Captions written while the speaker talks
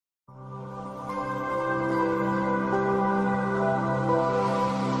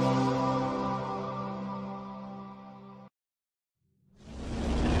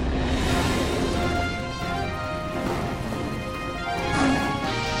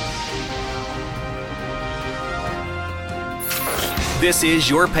This is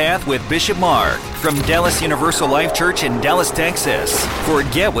Your Path with Bishop Mark from Dallas Universal Life Church in Dallas, Texas.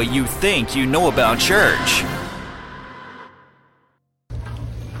 Forget what you think you know about church.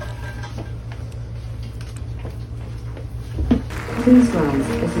 Please rise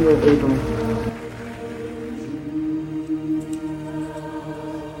as you are able.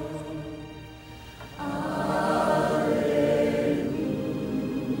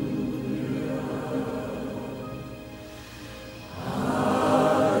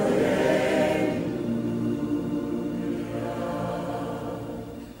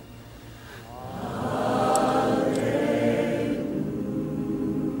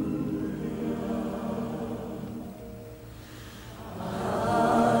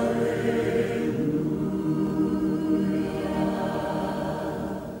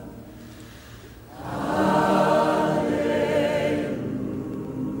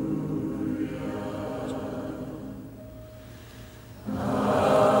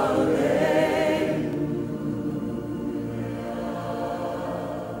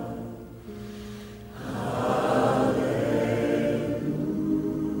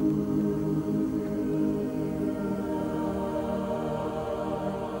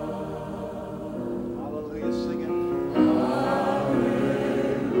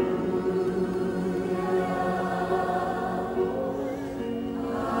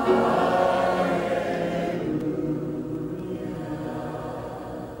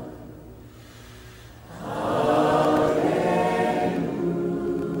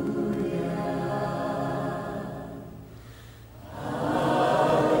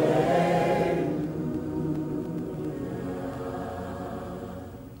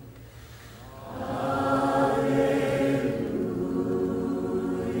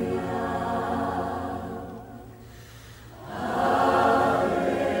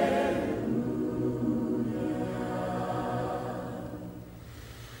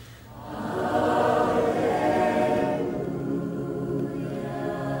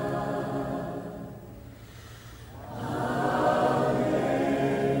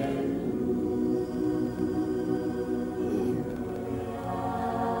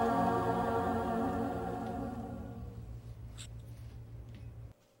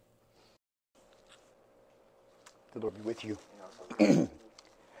 The Lord be with you.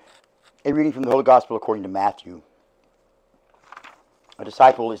 A reading from the Holy Gospel according to Matthew. A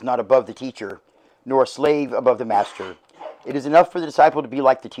disciple is not above the teacher, nor a slave above the master. It is enough for the disciple to be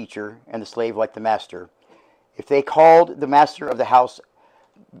like the teacher, and the slave like the master. If they called the master of the house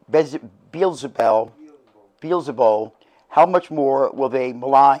Beelzebul, how much more will they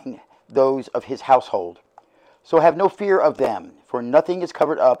malign those of his household? So have no fear of them, for nothing is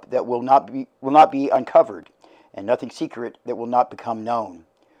covered up that will not be uncovered, and nothing secret that will not become known.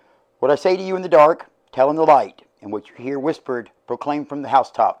 What I say to you in the dark, tell in the light, and what you hear whispered, proclaim from the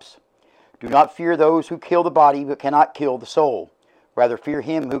housetops. Do not fear those who kill the body but cannot kill the soul. Rather fear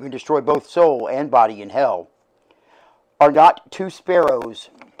him who can destroy both soul and body in hell. Are not 2 sparrows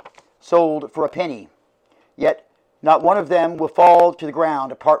sold for a penny? Yet not one of them will fall to the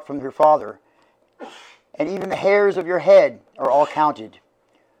ground apart from your Father. And even the hairs of your head are all counted.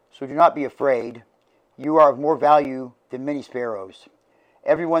 So do not be afraid. You are of more value than many sparrows.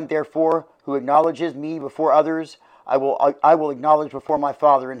 Everyone, therefore, who acknowledges me before others, I will acknowledge before my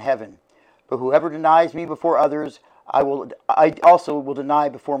Father in heaven. But whoever denies me before others, I also will deny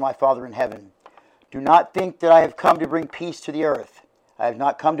before my Father in heaven. Do not think that I have come to bring peace to the earth. I have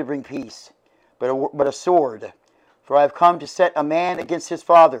not come to bring peace, but a sword. For I have come to set a man against his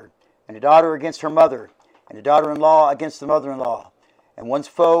father, and a daughter against her mother, and a daughter-in-law against the mother-in-law. And one's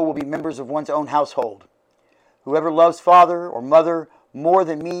foe will be members of one's own household. Whoever loves father or mother more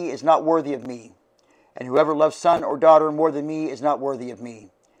than me is not worthy of me. And whoever loves son or daughter more than me is not worthy of me.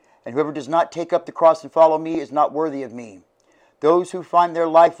 And whoever does not take up the cross and follow me is not worthy of me. Those who find their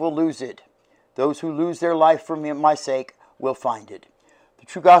life will lose it. Those who lose their life for me, my sake, will find it. The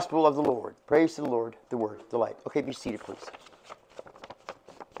true gospel of the Lord. Praise to the Lord, the word, the light. Okay, be seated, please.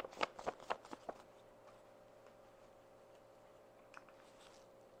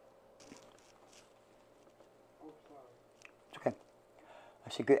 Okay. I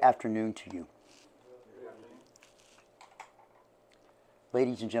say good afternoon to you.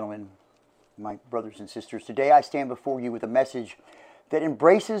 Ladies and gentlemen, my brothers and sisters, today I stand before you with a message that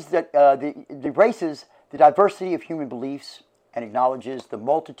embraces the diversity of human beliefs and acknowledges the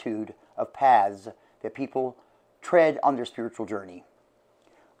multitude of paths that people tread on their spiritual journey.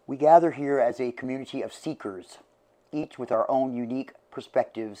 We gather here as a community of seekers, each with our own unique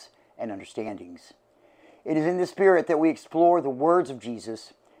perspectives and understandings. It is in this spirit that we explore the words of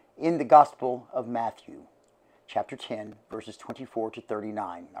Jesus in the Gospel of Matthew, chapter 10, verses 24 to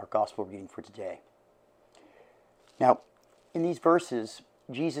 39, our gospel reading for today. Now, in these verses,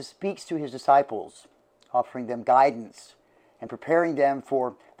 Jesus speaks to his disciples, offering them guidance and preparing them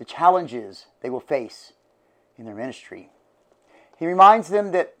for the challenges they will face in their ministry. He reminds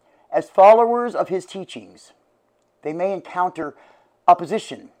them that as followers of his teachings, they may encounter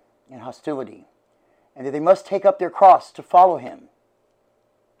opposition and hostility, and that they must take up their cross to follow him.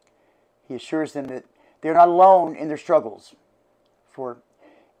 He assures them that they're not alone in their struggles, for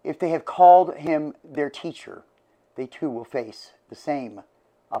if they have called him their teacher, they too will face the same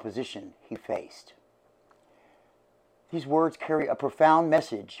opposition he faced. These words carry a profound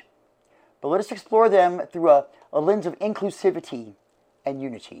message, but let us explore them through a lens of inclusivity and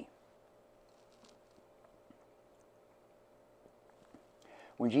unity.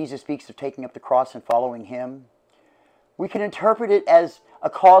 When Jesus speaks of taking up the cross and following him, we can interpret it as a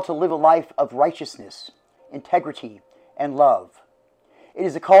call to live a life of righteousness, integrity, and love. It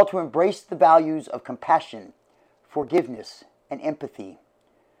is a call to embrace the values of compassion, forgiveness, and empathy,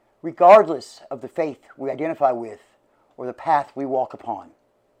 regardless of the faith we identify with or the path we walk upon.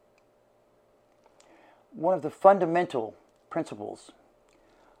 One of the fundamental principles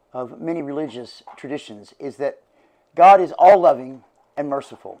of many religious traditions is that God is all-loving and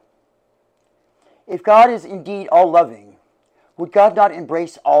merciful. If God is indeed all-loving, would God not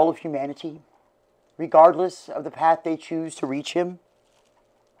embrace all of humanity, regardless of the path they choose to reach him?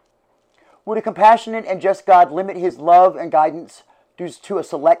 Would a compassionate and just God limit his love and guidance to a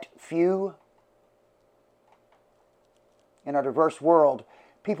select few? In our diverse world,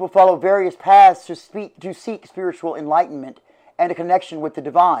 people follow various paths to seek spiritual enlightenment and a connection with the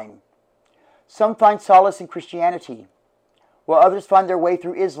divine. Some find solace in Christianity, while others find their way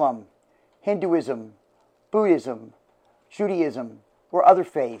through Islam, Hinduism, Buddhism, Judaism, or other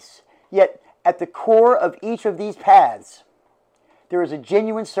faiths. Yet, at the core of each of these paths, there is a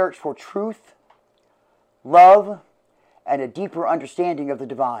genuine search for truth, love, and a deeper understanding of the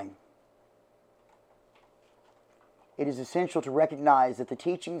divine. It is essential to recognize that the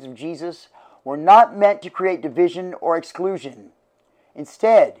teachings of Jesus were not meant to create division or exclusion.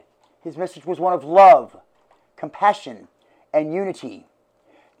 Instead, his message was one of love, compassion, and unity.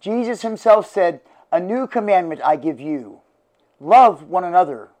 Jesus himself said, "A new commandment I give you. Love one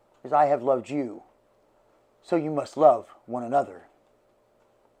another as I have loved you. So you must love one another."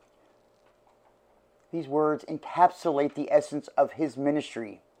 These words encapsulate the essence of his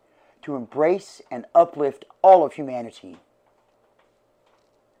ministry, to embrace and uplift all of humanity.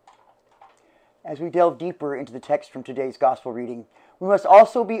 As we delve deeper into the text from today's gospel reading, we must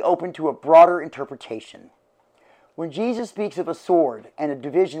also be open to a broader interpretation. When Jesus speaks of a sword and a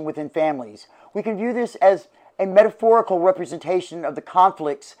division within families, we can view this as a metaphorical representation of the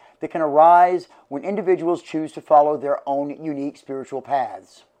conflicts that can arise when individuals choose to follow their own unique spiritual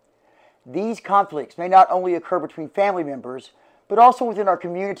paths. These conflicts may not only occur between family members, but also within our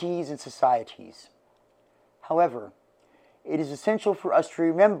communities and societies. However, it is essential for us to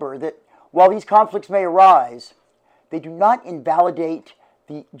remember that while these conflicts may arise, they do not invalidate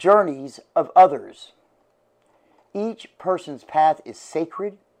the journeys of others. Each person's path is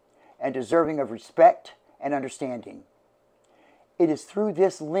sacred and deserving of respect and understanding. It is through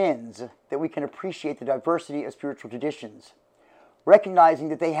this lens that we can appreciate the diversity of spiritual traditions, recognizing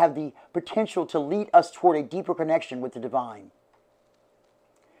that they have the potential to lead us toward a deeper connection with the divine.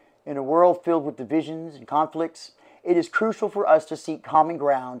 In a world filled with divisions and conflicts, it is crucial for us to seek common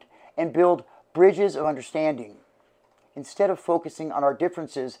ground and build bridges of understanding. Instead of focusing on our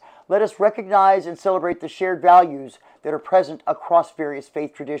differences, let us recognize and celebrate the shared values that are present across various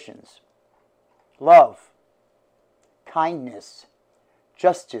faith traditions. Love, kindness,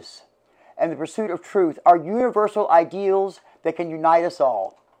 justice, and the pursuit of truth are universal ideals that can unite us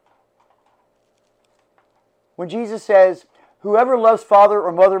all. When Jesus says, "Whoever loves father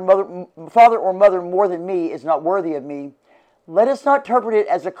or mother more than me is not worthy of me," let us not interpret it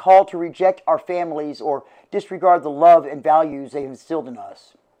as a call to reject our families or disregard the love and values they have instilled in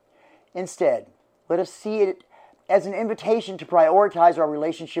us. Instead, let us see it as an invitation to prioritize our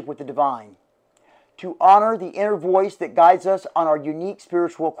relationship with the divine, to honor the inner voice that guides us on our unique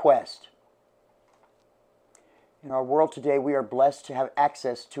spiritual quest. In our world today, we are blessed to have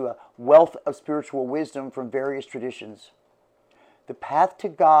access to a wealth of spiritual wisdom from various traditions. The paths to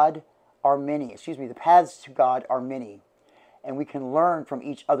God are many, and we can learn from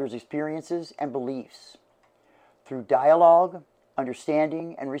each other's experiences and beliefs. Through dialogue,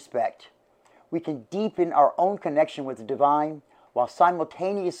 understanding, and respect, we can deepen our own connection with the divine while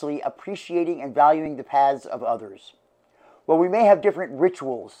simultaneously appreciating and valuing the paths of others. While we may have different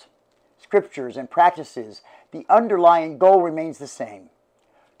rituals, scriptures, and practices, the underlying goal remains the same: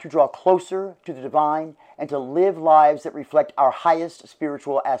 to draw closer to the divine and to live lives that reflect our highest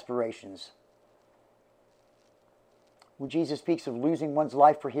spiritual aspirations. When Jesus speaks of losing one's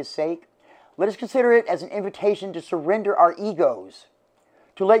life for his sake, let us consider it as an invitation to surrender our egos,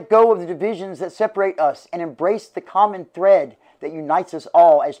 to let go of the divisions that separate us and embrace the common thread that unites us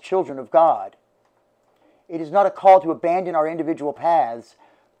all as children of God. It is not a call to abandon our individual paths,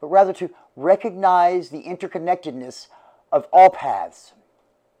 but rather to recognize the interconnectedness of all paths.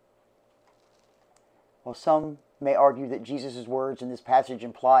 While some may argue that Jesus' words in this passage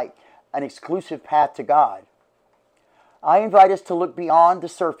imply an exclusive path to God, I invite us to look beyond the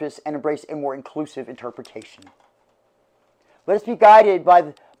surface and embrace a more inclusive interpretation. Let us be guided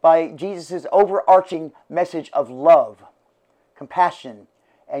by Jesus' overarching message of love, compassion,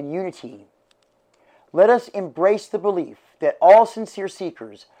 and unity. Let us embrace the belief that all sincere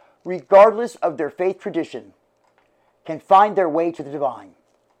seekers, regardless of their faith tradition, can find their way to the divine.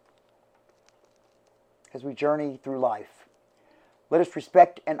 As we journey through life, let us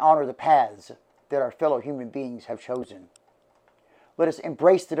respect and honor the paths that our fellow human beings have chosen. Let us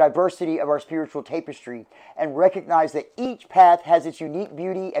embrace the diversity of our spiritual tapestry and recognize that each path has its unique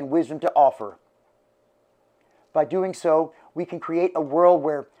beauty and wisdom to offer. By doing so, we can create a world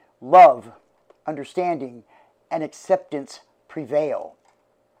where love, understanding, and acceptance prevail.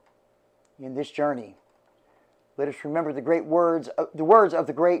 In this journey, let us remember the words of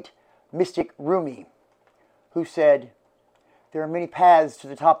the great mystic Rumi, who said, "There are many paths to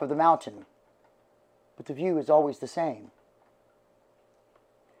the top of the mountain, but the view is always the same."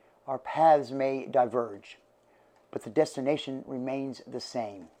 Our paths may diverge, but the destination remains the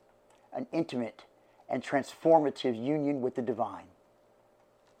same: an intimate and transformative union with the divine.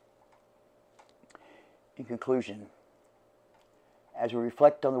 In conclusion, as we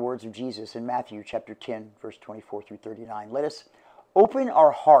reflect on the words of Jesus in Matthew chapter 10, verse 24 through 39, let us open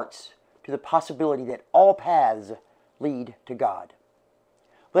our hearts to the possibility that all paths lead to God.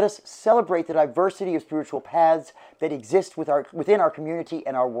 Let us celebrate the diversity of spiritual paths that exist within our community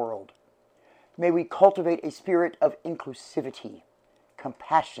and our world. May we cultivate a spirit of inclusivity,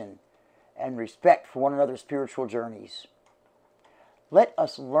 compassion, and respect for one another's spiritual journeys. Let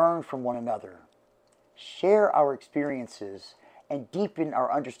us learn from one another, share our experiences, and deepen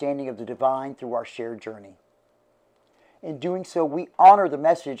our understanding of the divine through our shared journey. In doing so, we honor the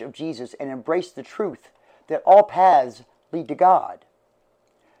message of Jesus and embrace the truth that all paths lead to God.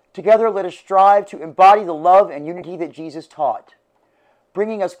 Together, let us strive to embody the love and unity that Jesus taught,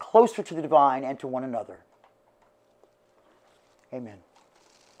 bringing us closer to the divine and to one another. Amen.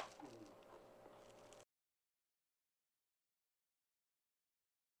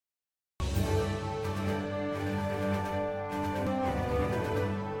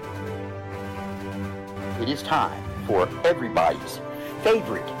 It is time for everybody's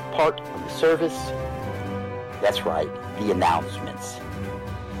favorite part of the service. That's right, the announcements.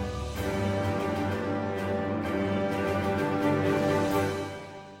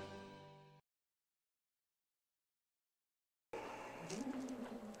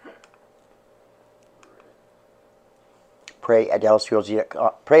 Pray at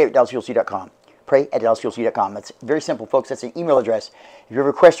DallasULC.com. Pray at DallasULC.com. That's very simple, folks. That's an email address. If you have a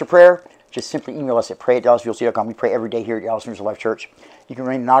request for prayer, just simply email us at pray@DallasULC.com. We pray every day here at Dallas Universal Life Church. You can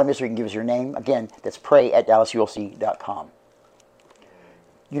remain anonymous or you can give us your name. Again, that's pray@DallasULC.com.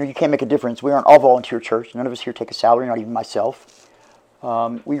 You know, you can't make a difference. We are an all-volunteer church. None of us here take a salary, not even myself.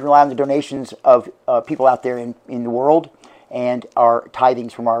 We rely on the donations of people out there in the world and our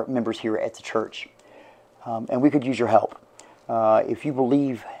tithings from our members here at the church. And we could use your help. If you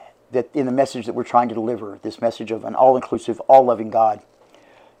believe that in the message that we're trying to deliver, this message of an all-inclusive, all-loving God,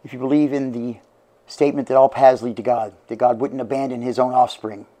 if you believe in the statement that all paths lead to God, that God wouldn't abandon his own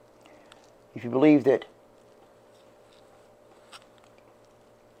offspring, if you believe that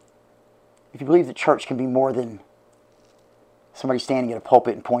church can be more than somebody standing at a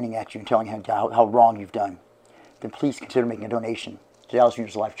pulpit and pointing at you and telling you how wrong you've done, then please consider making a donation to Dallas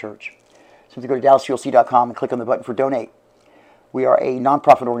Universal Life Church. Simply go to DallasULC.com and click on the button for donate. We are a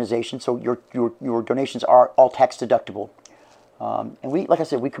nonprofit organization, so your donations are all tax deductible. And we, like I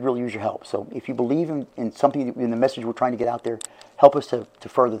said, we could really use your help. So if you believe in something, in the message we're trying to get out there, help us to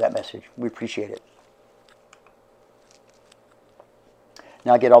further that message. We appreciate it.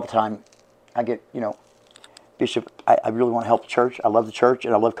 Now I get all the time, Bishop, I really want to help the church. I love the church,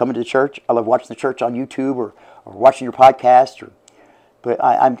 and I love coming to the church. I love watching the church on YouTube or watching your podcast. But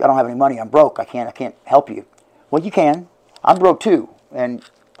I don't have any money. I'm broke. I can't help you. Well, you can. I'm broke too, and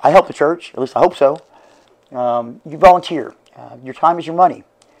I help the church. At least I hope so. You volunteer. Your time is your money.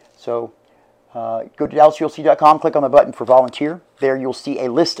 So go to DallasULC.com, click on the button for volunteer. There you'll see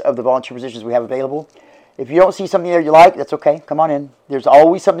a list of the volunteer positions we have available. If you don't see something there you like, that's okay. Come on in. There's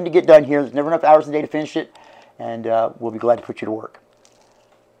always something to get done here. There's never enough hours in the day to finish it, and we'll be glad to put you to work.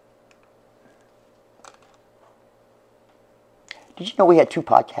 Did you know we had 2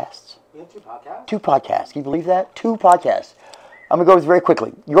 podcasts? We have 2 podcasts? 2 podcasts. Can you believe that? 2 podcasts. I'm going to go over this very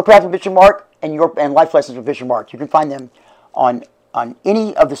quickly. Your Path with Bishop Mark and Life Lessons with Bishop Mark. You can find them on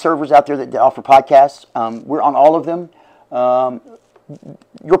any of the servers out there that offer podcasts. We're on all of them.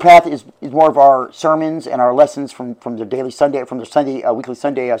 Your Path is more of our sermons and our lessons from the weekly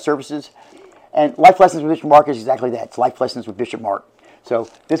Sunday services. And Life Lessons with Bishop Mark is exactly that. It's Life Lessons with Bishop Mark. So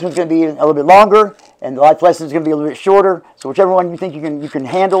this one's going to be a little bit longer, and the Life Lessons is going to be a little bit shorter. So whichever one you think you can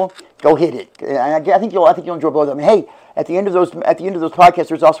handle, go hit it. And I think you'll enjoy both of them. And hey, at the end of those podcasts,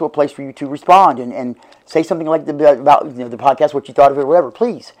 there's also a place for you to respond and say something like about the podcast, what you thought of it, or whatever.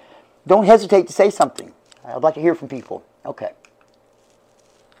 Please don't hesitate to say something. I'd like to hear from people. Okay.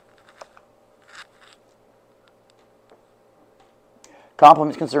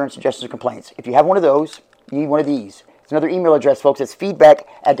 Compliments, concerns, suggestions, or complaints. If you have one of those, you need one of these. It's another email address, folks. It's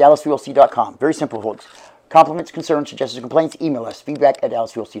feedback@DallasULC.com. Very simple, folks. Compliments, concerns, suggestions, or complaints, email us,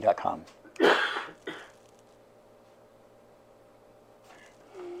 feedback@DallasULC.com.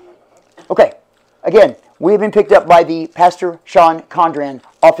 Okay. Again, we have been picked up by the Pastor Sean Condran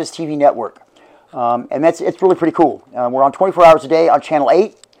Office TV Network. And it's really pretty cool. We're on 24 hours a day on Channel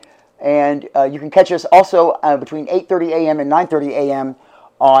 8. And you can catch us also between 8:30 a.m. and 9:30 a.m.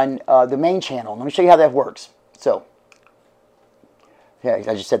 on the main channel. Let me show you how that works. So, yeah,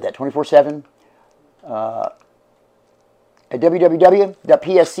 I just said that, 24/7. At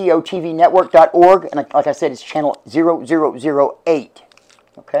www.pscotvnetwork.org. And like I said, it's channel 0008.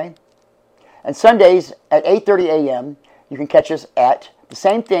 Okay? And Sundays at 8:30 a.m., you can catch us at the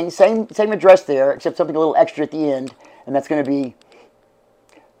same thing, same address there, except something a little extra at the end. And that's going to be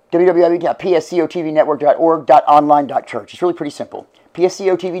www.pscotvnetwork.org.online.church. It's really pretty simple.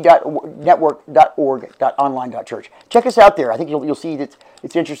 pscotvnetwork.org.online.church. Check us out there. I think you'll see that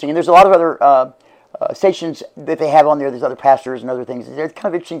it's interesting. And there's a lot of other stations that they have on there. There's other pastors and other things. It's kind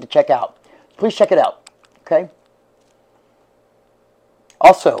of interesting to check out. Please check it out. Okay?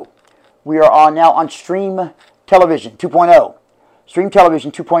 Also, we are now on Stream Television 2.0. Stream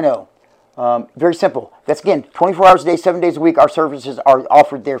Television 2.0. Very simple. That's, again, 24 hours a day, 7 days a week. Our services are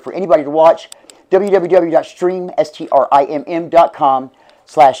offered there for anybody to watch.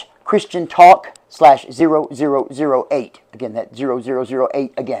 www.stream.com/Christian Talk/0008. Again, that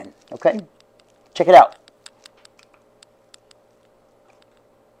 0008 again. Okay? Check it out.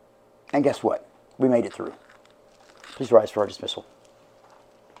 And guess what? We made it through. Please rise for our dismissal.